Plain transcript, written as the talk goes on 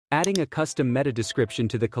Adding a custom meta description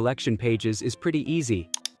to the collection pages is pretty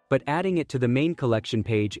easy, but adding it to the main collection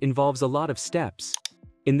page involves a lot of steps.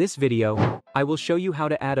 In this video, I will show you how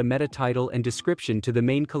to add a meta title and description to the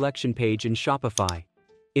main collection page in Shopify.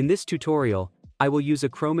 In this tutorial, I will use a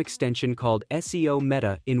Chrome extension called SEO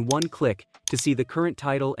Meta in one click to see the current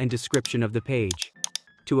title and description of the page.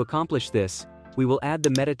 To accomplish this, we will add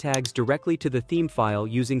the meta tags directly to the theme file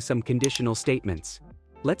using some conditional statements.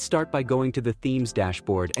 Let's start by going to the themes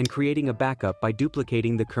dashboard and creating a backup by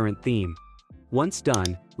duplicating the current theme. Once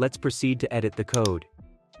done, let's proceed to edit the code.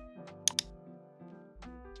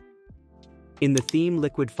 In the theme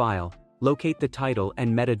liquid file, locate the title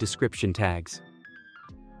and meta description tags.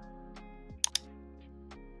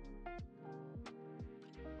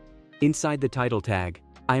 Inside the title tag,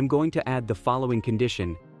 I am going to add the following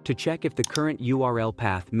condition to check if the current URL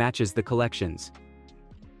path matches the collections.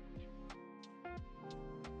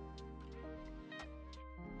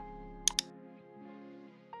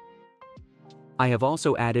 I have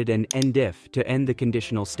also added an end if to end the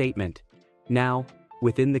conditional statement. Now,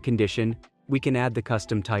 within the condition, we can add the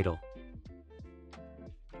custom title.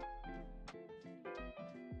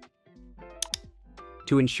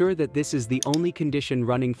 To ensure that this is the only condition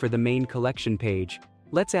running for the main collection page,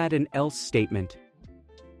 let's add an else statement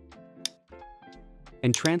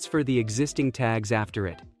and transfer the existing tags after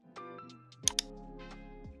it.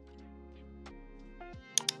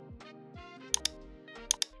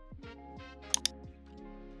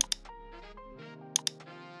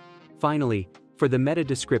 Finally, for the meta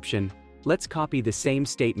description, let's copy the same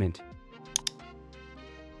statement.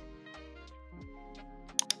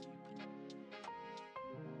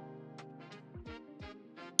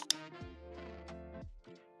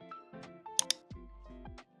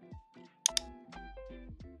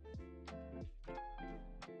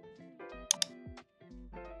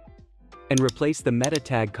 And replace the meta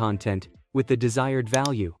tag content with the desired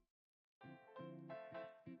value.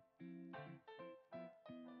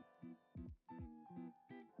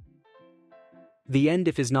 The end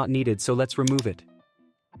if is not needed, so let's remove it.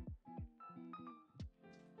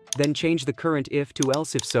 Then change the current if to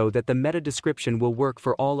else if so that the meta description will work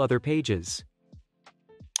for all other pages.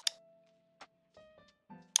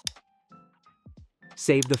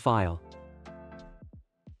 Save the file.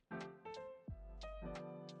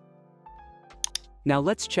 Now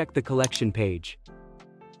let's check the collection page.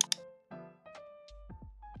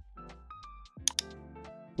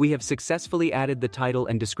 We have successfully added the title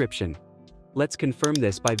and description. Let's confirm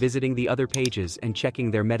this by visiting the other pages and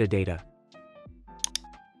checking their metadata.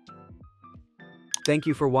 Thank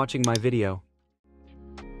you for watching my video.